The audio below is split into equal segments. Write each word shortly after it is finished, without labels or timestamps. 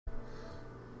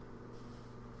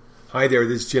Hi there,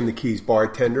 this is Jim the Keys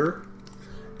Bartender,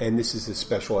 and this is a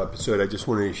special episode I just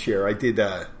wanted to share. I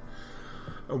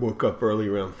woke up early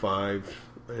around 5,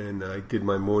 and I did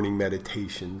my morning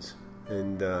meditations,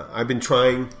 and I've been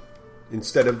trying,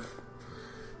 instead of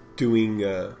doing,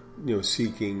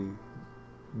 seeking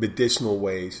medicinal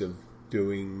ways of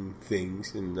doing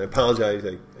things, and I apologize,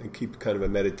 I keep kind of a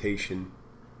meditation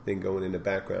thing going in the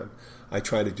background. I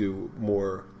try to do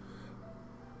more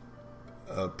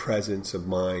presence of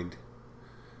mind,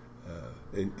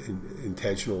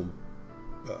 intentional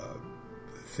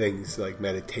things like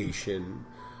meditation,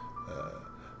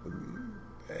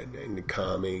 and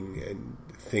calming and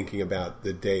thinking about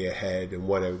the day ahead and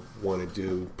what I want to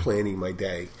do, planning my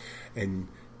day. And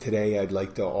today I'd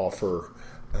like to offer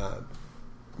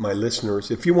my listeners,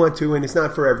 if you want to, and it's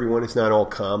not for everyone, it's not all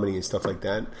comedy and stuff like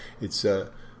that. It's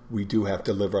we do have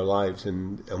to live our lives,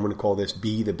 and I'm going to call this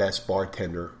Be the Best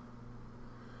Bartender.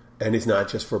 And it's not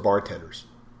just for bartenders,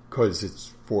 because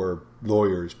it's for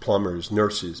lawyers, plumbers,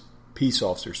 nurses, peace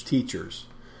officers, teachers,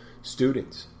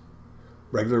 students,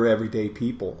 regular everyday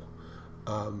people.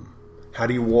 How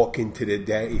do you walk into the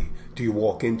day? Do you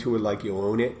walk into it like you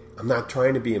own it? I'm not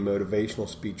trying to be a motivational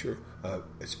speaker.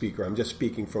 I'm just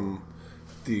speaking from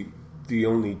the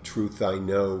only truth I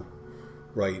know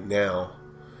right now.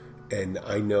 And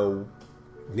I know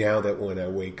now that when I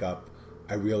wake up,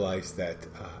 I realize that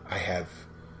I have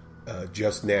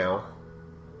just now.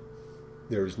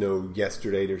 There's no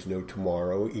yesterday, there's no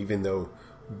tomorrow, even though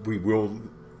we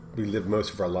live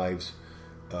most of our lives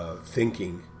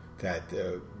thinking that,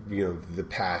 the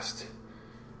past,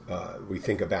 we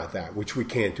think about that, which we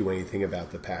can't do anything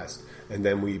about the past. And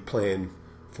then we plan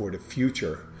for the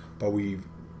future, but we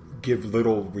give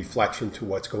little reflection to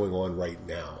what's going on right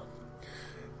now.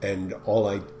 And all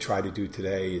I try to do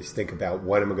today is think about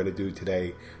what am I going to do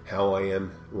today, how I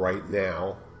am right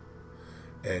now.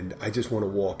 And I just want to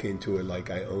walk into it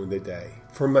like I own the day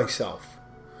for myself.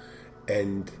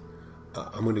 And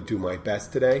I'm going to do my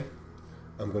best today.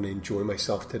 I'm going to enjoy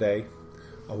myself today.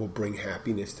 I will bring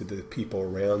happiness to the people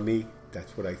around me.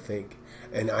 That's what I think.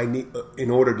 And in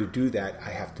order to do that,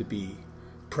 I have to be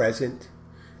present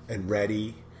and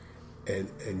ready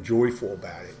and joyful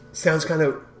about it. Sounds kind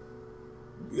of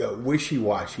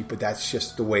wishy-washy, but that's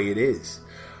just the way it is.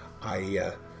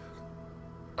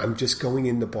 I'm just going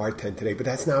in the bartend today, but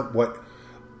that's not what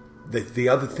the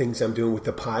other things I'm doing with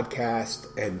the podcast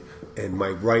and my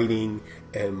writing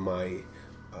and my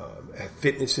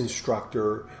fitness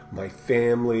instructor, my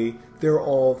family.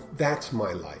 That's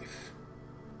my life.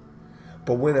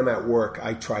 But when I'm at work,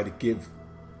 I try to give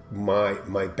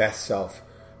my best self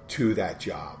to that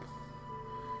job.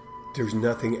 There's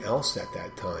nothing else at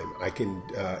that time. I can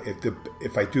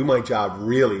if I do my job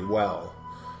really well,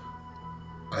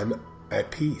 I'm at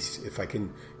peace. If I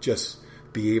can just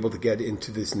be able to get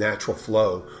into this natural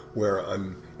flow where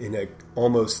I'm in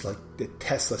almost like the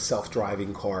Tesla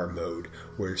self-driving car mode,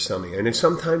 where something, and then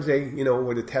sometimes they,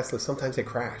 with a Tesla, sometimes they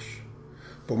crash,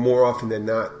 but more often than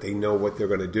not, they know what they're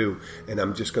going to do, and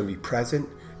I'm just going to be present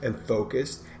and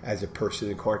focused as a person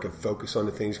in a car. I can focus on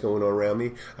the things going on around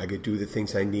me. I can do the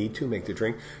things I need to, make the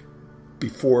drink,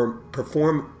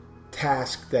 perform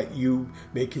tasks that you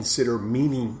may consider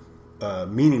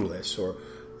meaningless or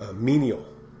menial.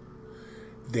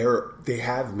 They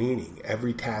have meaning.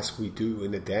 Every task we do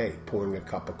in the day, pouring a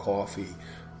cup of coffee,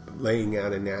 laying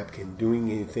out a napkin,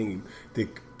 doing anything,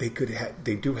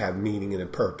 they do have meaning and a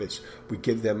purpose. We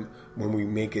give them, when we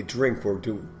make a drink, we're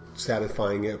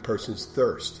satisfying a person's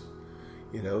thirst.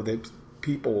 That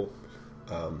people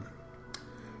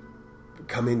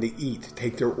come in to eat,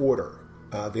 take their order.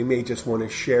 They may just want to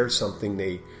share something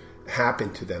they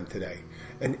happened to them today.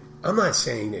 And I'm not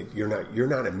saying that you're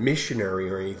not a missionary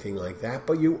or anything like that,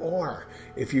 but you are.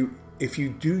 If you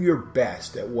do your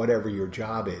best at whatever your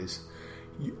job is,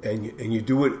 and you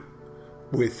do it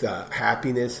with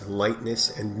happiness and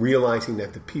lightness, and realizing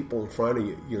that the people in front of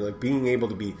you, you're like being able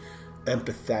to be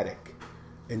empathetic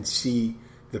and see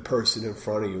the person in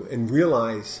front of you, and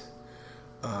realize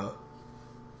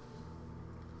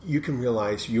you can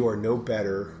realize you are no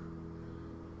better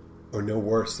or no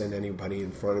worse than anybody in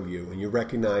front of you, and you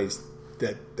recognize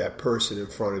that person in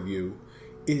front of you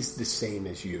is the same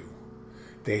as you.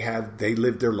 They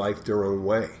live their life their own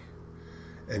way,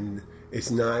 and it's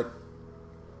not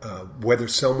whether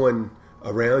someone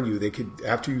around you, they could,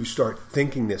 after you start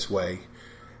thinking this way,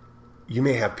 you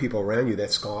may have people around you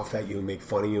that scoff at you and make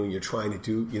fun of you, and you're trying to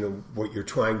do what you're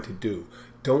trying to do.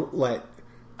 Don't let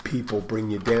people bring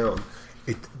you down.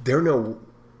 They're no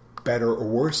better or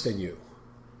worse than you.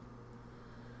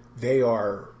 They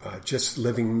are just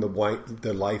living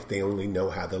the life they only know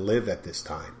how to live at this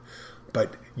time.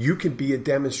 But you can be a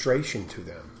demonstration to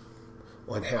them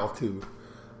on how to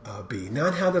be.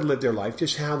 Not how to live their life,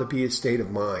 just how to be a state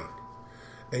of mind.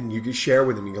 And you can share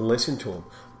with them, you can listen to them.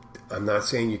 I'm not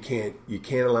saying you can't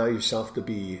allow yourself to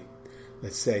be,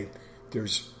 let's say,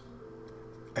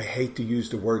 I hate to use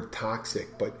the word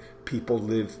toxic, but people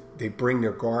they bring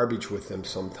their garbage with them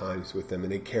sometimes and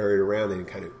they carry it around and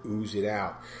kind of ooze it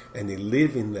out. And they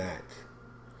live in that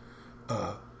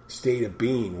state of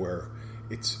being where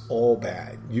it's all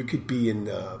bad. You could be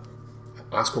in,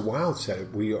 Oscar Wilde said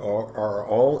it, we are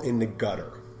all in the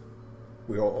gutter.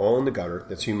 We are all in the gutter,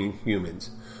 that's humans,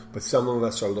 but some of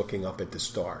us are looking up at the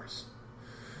stars.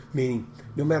 Meaning,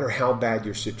 no matter how bad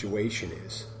your situation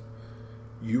is,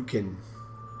 you can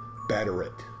better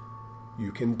it.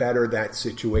 You can better that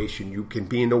situation. You can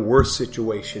be in the worst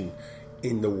situation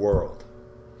in the world.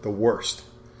 The worst.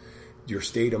 Your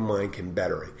state of mind can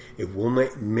better it. It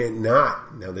may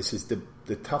not, now this is the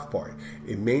tough part,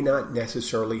 it may not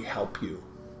necessarily help you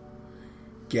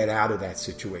get out of that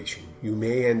situation. You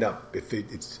may end up,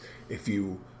 if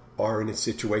you are in a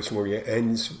situation where it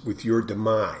ends with your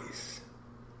demise,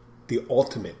 the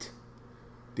ultimate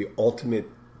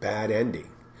bad ending,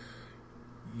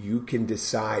 you can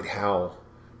decide how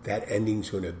that ending's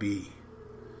going to be.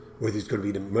 Whether it's going to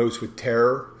be the most with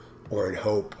terror or in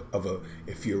hope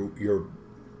if you're a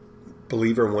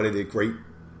believer in one of the great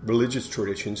religious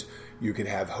traditions, you can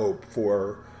have hope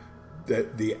for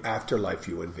the afterlife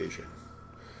you envision.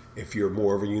 If you're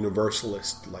more of a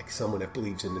universalist, like someone that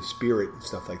believes in the spirit and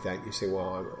stuff like that, you say,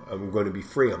 well, I'm going to be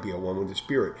free. I'll be a one with the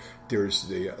spirit. There's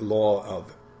the law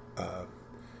of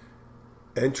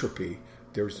entropy.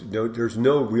 There's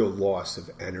no real loss of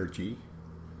energy.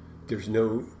 There's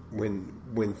no,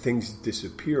 when things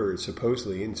disappear,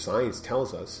 supposedly, and science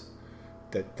tells us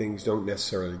that things don't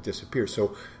necessarily disappear.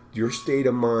 So your state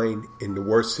of mind in the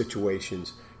worst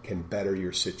situations can better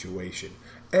your situation.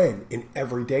 And in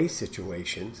everyday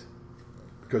situations,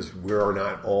 because we are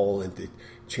not all in the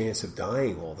chance of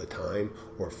dying all the time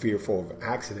or fearful of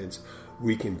accidents,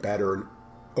 we can better an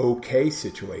okay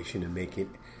situation and make it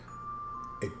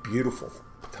a beautiful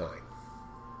time.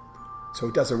 So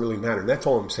it doesn't really matter. And that's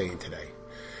all I'm saying today.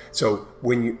 So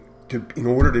in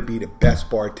order to be the best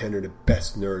bartender, the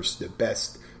best nurse, the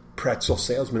best pretzel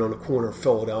salesman on the corner of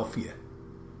Philadelphia,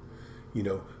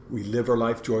 we live our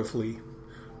life joyfully.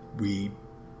 We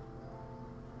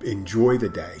enjoy the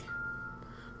day.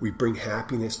 We bring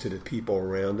happiness to the people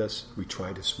around us. We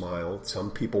try to smile. Some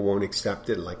people won't accept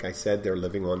it. Like I said, they're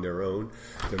living on their own.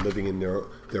 They're living in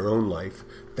their own life.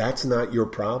 That's not your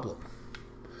problem.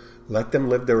 Let them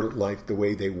live their life the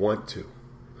way they want to.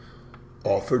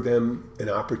 Offer them an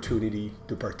opportunity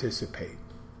to participate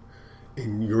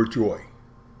in your joy.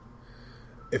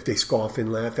 If they scoff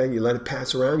and laugh at you, let it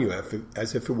pass around you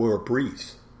as if it were a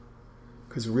breeze.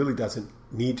 Because it really doesn't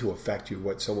need to affect you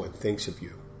what someone thinks of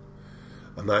you.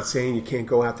 I'm not saying you can't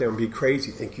go out there and be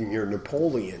crazy thinking you're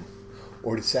Napoleon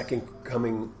or the second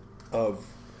coming of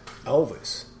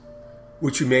Elvis,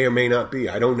 which you may or may not be.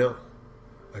 I don't know.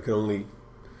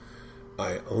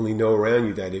 I only know around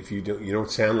you that if you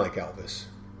don't sound like Elvis,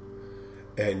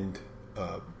 and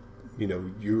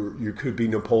you could be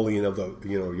Napoleon of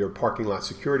your parking lot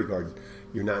security guard.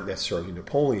 You're not necessarily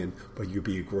Napoleon, but you'd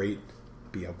be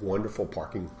a wonderful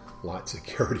parking lot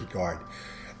security guard,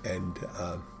 and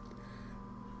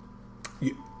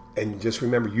just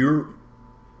remember, your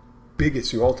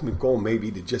ultimate goal may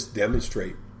be to just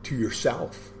demonstrate to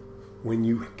yourself when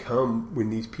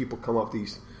these people come up,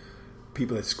 these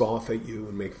people that scoff at you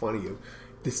and make fun of you,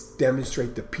 just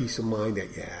demonstrate the peace of mind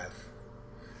that you have,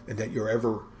 and that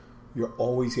you're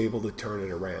always able to turn it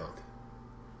around,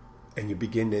 and you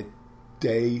begin the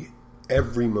day,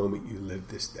 every moment you live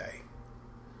this day,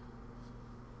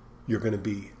 you're going to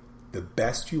be the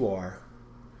best you are.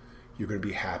 You're going to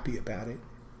be happy about it.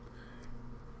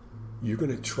 You're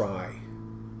going to try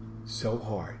so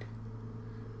hard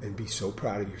and be so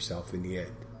proud of yourself in the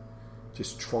end.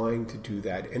 Just trying to do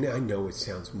that. And I know it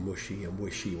sounds mushy and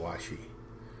wishy-washy,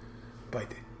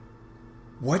 but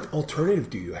what alternative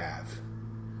do you have?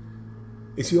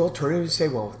 Is the alternative to say,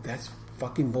 well, that's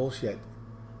fucking bullshit.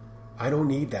 I don't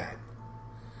need that.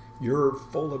 You're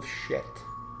full of shit.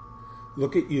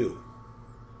 Look at you.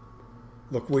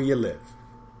 Look where you live.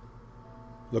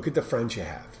 Look at the friends you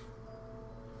have.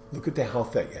 Look at the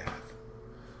health that you have.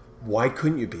 Why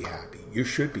couldn't you be happy? You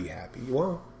should be happy.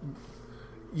 Well,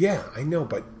 yeah, I know,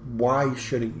 but why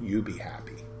shouldn't you be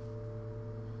happy?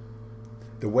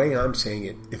 The way I'm saying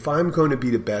it, if I'm going to be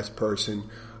the best person,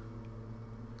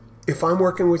 if I'm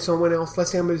working with someone else,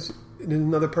 let's say there's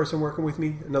another person working with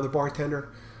me, another bartender,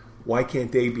 why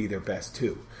can't they be their best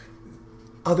too?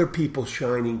 Other people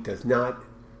shining does not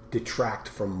detract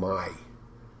from my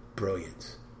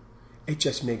brilliance. It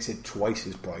just makes it twice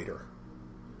as brighter.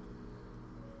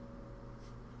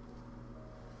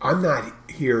 I'm not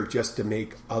here just to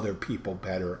make other people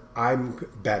better. I'm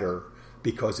better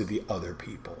because of the other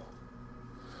people.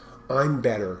 I'm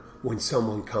better when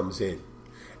someone comes in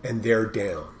and they're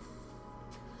down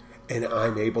and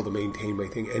I'm able to maintain my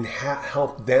thing and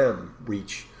help them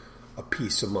reach a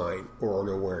peace of mind or an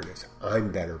awareness.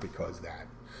 I'm better because of that.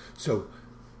 So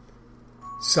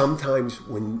sometimes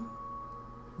when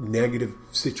negative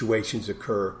situations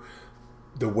occur,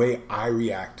 the way I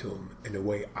react to them and the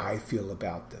way I feel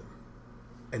about them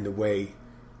and the way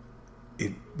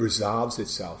it resolves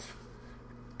itself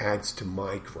adds to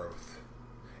my growth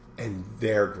and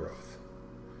their growth.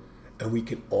 And we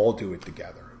can all do it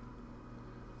together.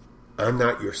 I'm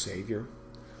not your savior.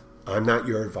 I'm not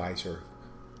your advisor.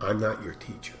 I'm not your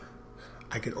teacher.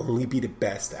 I can only be the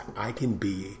best that I can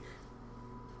be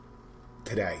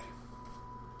today.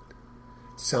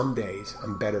 Some days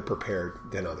I'm better prepared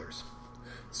than others.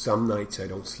 Some nights I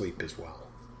don't sleep as well.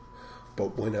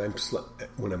 But when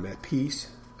I'm at peace,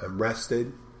 I'm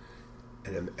rested,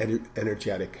 and I'm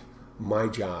energetic, my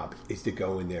job is to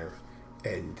go in there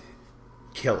and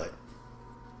kill it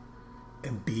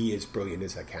and be as brilliant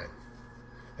as I can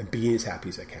and be as happy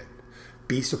as I can.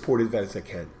 Be supportive as I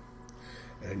can.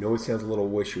 And I know it sounds a little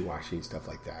wishy-washy and stuff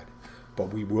like that,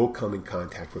 but we will come in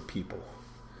contact with people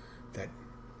that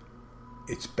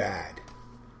it's bad.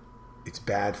 It's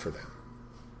bad for them.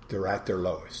 They're at their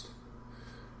lowest.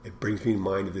 It brings me to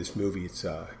mind of this movie. It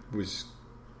was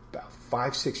about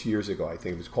 5-6 years ago, I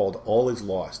think. It was called All Is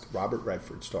Lost. Robert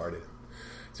Redford starred it.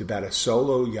 It's about a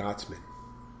solo yachtsman.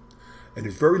 And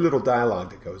there's very little dialogue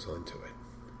that goes on to it.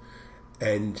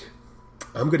 And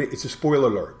it's a spoiler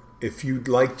alert. If you'd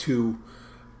like to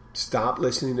stop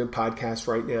listening to the podcast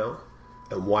right now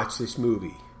and watch this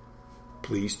movie,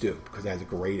 please do, because it has a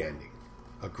great ending.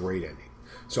 A great ending.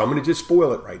 So I'm going to just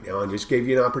spoil it right now and just give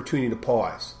you an opportunity to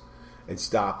pause and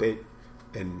stop it.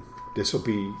 And this will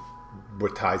be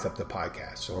what ties up the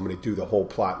podcast. So I'm going to do the whole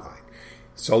plot line.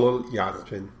 Solo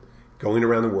yachtsman going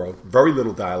around the world. Very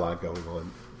little dialogue going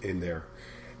on in there.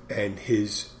 And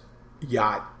his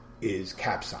yacht is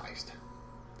capsized.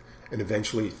 And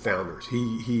eventually it founders.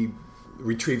 He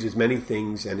retrieves as many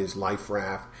things and his life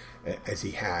raft as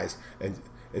he has and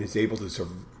is able to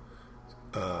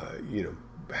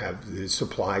have his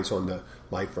supplies on the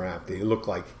life raft. They look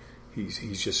like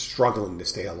he's just struggling to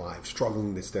stay alive.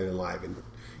 And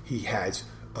he has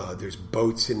there's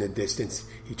boats in the distance.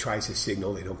 He tries to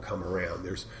signal, they don't come around.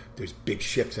 There's big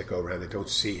ships that go around that don't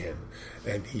see him,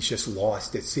 and he's just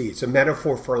lost at sea. It's a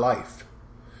metaphor for life.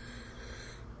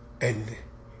 And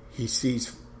he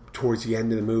sees towards the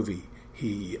end of the movie,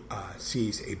 he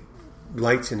sees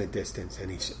lights in the distance,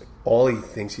 and all he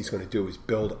thinks he's going to do is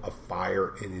build a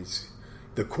fire in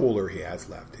the cooler he has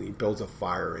left, and he builds a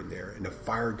fire in there, and the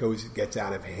fire gets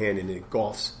out of hand and it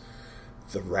engulfs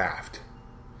the raft,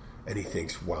 and he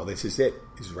thinks, well, this is it.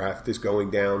 His raft is going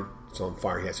down. It's on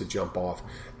fire. He has to jump off,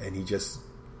 and he just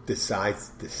decides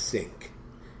to sink.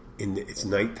 It's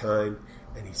nighttime,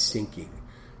 and he's sinking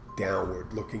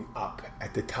downward, looking up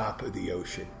at the top of the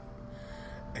ocean,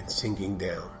 and sinking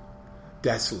down,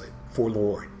 desolate,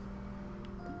 forlorn,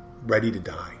 ready to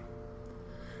die.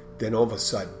 Then all of a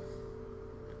sudden,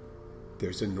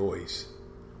 there's a noise,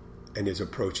 and there's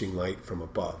approaching light from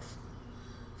above,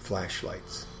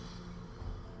 flashlights,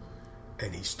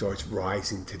 and he starts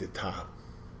rising to the top.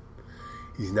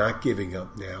 He's not giving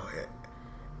up now,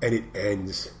 and it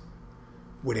ends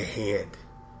with a hand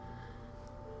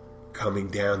coming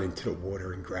down into the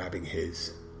water and grabbing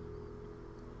his.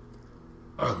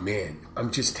 Oh man,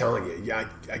 I'm just telling you,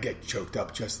 I get choked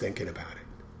up just thinking about it.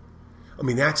 I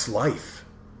mean, that's life.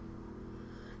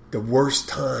 The worst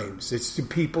times. It's the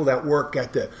people that work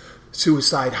at the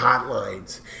suicide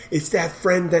hotlines. It's that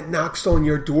friend that knocks on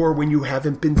your door when you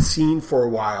haven't been seen for a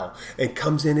while and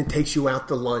comes in and takes you out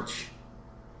to lunch.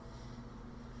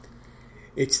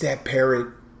 It's that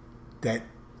parent that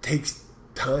takes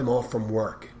time off from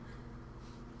work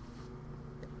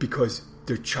because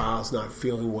their child's not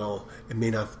feeling well and may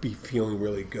not be feeling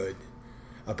really good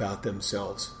about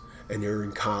themselves. And they're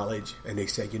in college, and they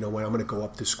say, you know what, I'm going to go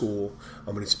up to school.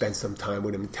 I'm going to spend some time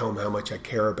with them and tell them how much I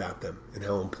care about them and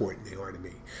how important they are to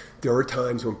me. There are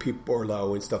times when people are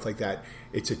low and stuff like that.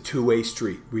 It's a two-way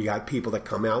street. We got people that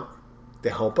come out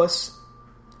to help us,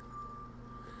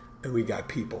 and we got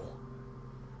people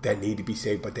that need to be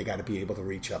saved, but they got to be able to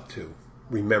reach up too.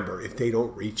 Remember, if they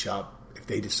don't reach up, if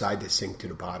they decide to sink to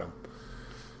the bottom,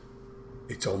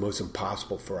 it's almost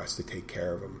impossible for us to take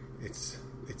care of them.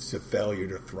 It's a failure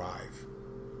to thrive.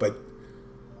 But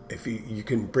if you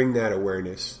can bring that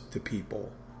awareness to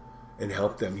people and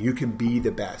help them, you can be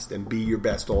the best and be your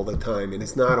best all the time. And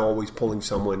it's not always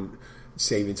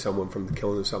saving someone from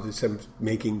killing themselves. It's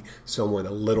making someone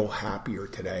a little happier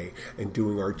today and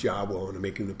doing our job well and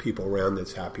making the people around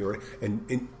us happier.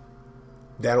 And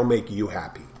that'll make you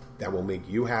happy. That will make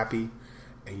you happy,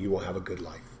 and you will have a good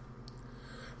life.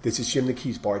 This is Jim the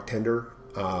Keys Bartender.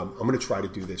 I'm going to try to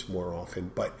do this more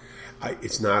often, but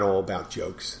it's not all about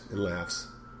jokes and laughs.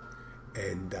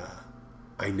 And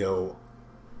I know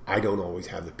I don't always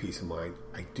have the peace of mind.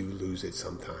 I do lose it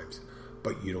sometimes,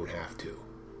 but you don't have to.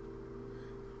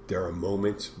 There are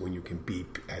moments when you can be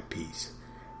at peace.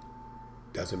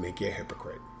 Doesn't make you a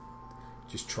hypocrite.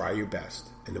 Just try your best.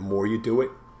 And the more you do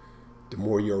it, the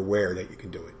more you're aware that you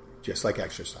can do it. Just like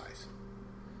exercise.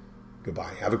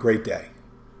 Goodbye. Have a great day.